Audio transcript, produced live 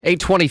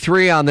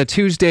8:23 on the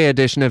Tuesday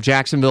edition of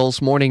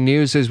Jacksonville's Morning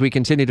News as we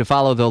continue to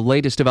follow the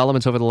latest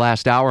developments over the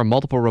last hour.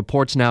 Multiple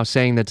reports now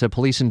saying that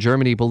police in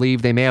Germany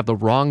believe they may have the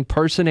wrong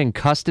person in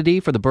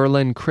custody for the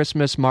Berlin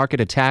Christmas market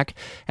attack.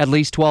 At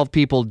least 12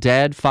 people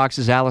dead.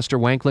 Fox's Alistair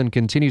Wanklyn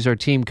continues our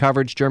team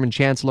coverage. German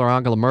Chancellor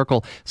Angela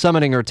Merkel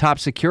summoning her top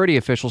security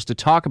officials to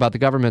talk about the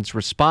government's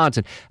response.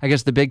 And I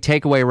guess the big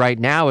takeaway right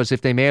now is if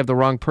they may have the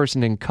wrong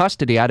person in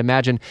custody, I'd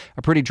imagine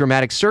a pretty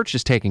dramatic search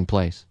is taking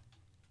place.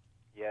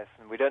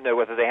 We don't know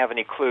whether they have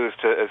any clues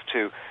as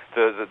to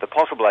the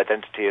possible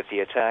identity of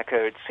the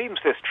attacker. It seems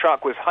this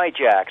truck was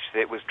hijacked.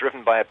 It was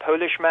driven by a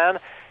Polish man.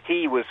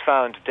 He was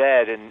found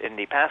dead in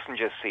the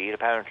passenger seat,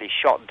 apparently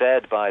shot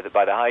dead by the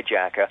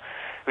hijacker,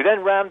 who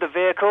then rammed the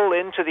vehicle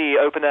into the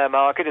open-air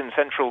market in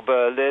central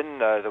Berlin.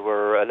 There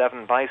were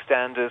 11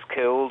 bystanders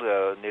killed,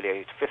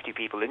 nearly 50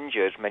 people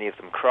injured, many of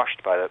them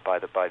crushed by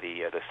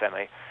the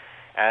semi.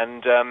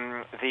 And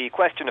the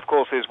question, of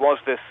course, is, was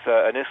this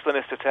an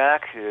Islamist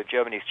attack?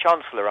 Germany's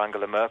Chancellor,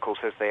 Angela Merkel,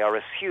 says they are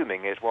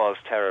assuming it was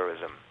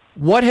terrorism.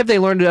 What have they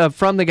learned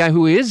from the guy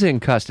who is in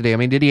custody? I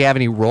mean, did he have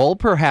any role,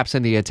 perhaps,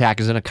 in the attack,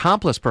 as an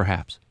accomplice,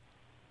 perhaps?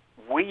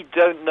 We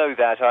don't know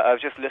that. I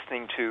was just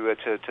listening to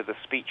the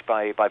speech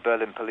by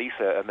Berlin police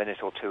a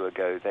minute or two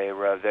ago. They're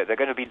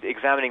going to be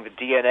examining the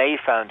DNA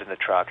found in the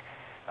truck.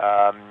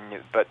 For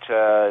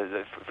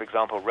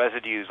example,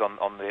 residues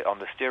on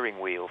the steering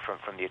wheel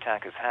from the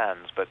attacker's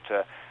hands. But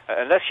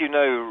unless you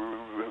know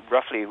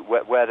roughly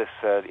where this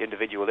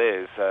individual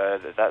is,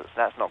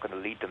 that's not going to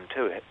lead them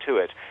to it.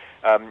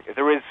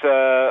 There is,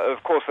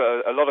 of course,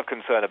 a lot of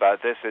concern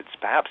about this. It's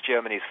perhaps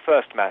Germany's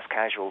first mass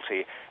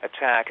casualty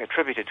attack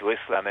attributed to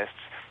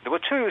Islamists. There were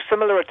two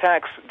similar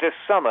attacks this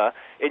summer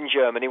in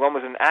Germany. One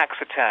was an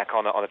axe attack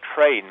on a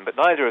train, but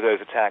neither of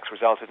those attacks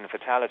resulted in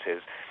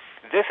fatalities.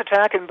 This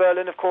attack in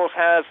Berlin, of course,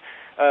 has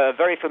a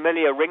very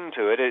familiar ring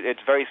to it.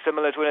 It's very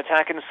similar to an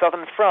attack in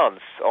southern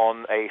France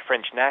on a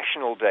French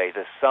National Day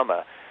this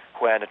summer,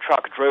 when a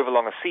truck drove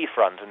along a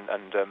seafront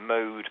and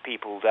mowed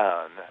people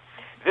down.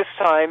 This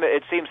time,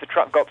 it seems the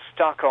truck got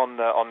stuck on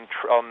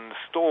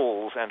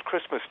stalls and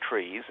Christmas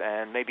trees,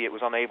 and maybe it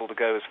was unable to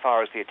go as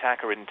far as the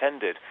attacker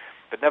intended.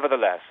 But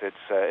nevertheless, it's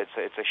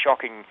a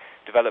shocking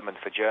development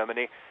for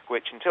Germany,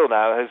 which until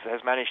now has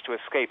managed to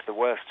escape the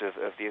worst of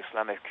the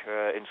Islamic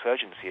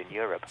insurgency in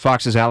Europe.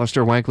 Fox's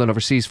Alistair Wanklyn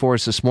overseas for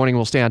us this morning.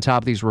 We'll stay on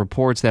top of these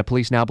reports that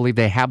police now believe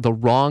they have the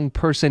wrong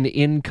person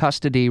in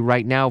custody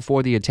right now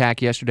for the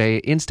attack yesterday.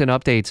 Instant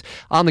updates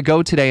on the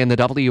go today in the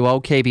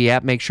WOKB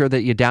app. Make sure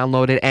that you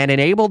download it and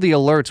enable the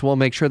alerts. We'll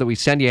make sure that we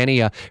send you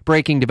any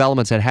breaking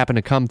developments that happen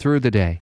to come through the day.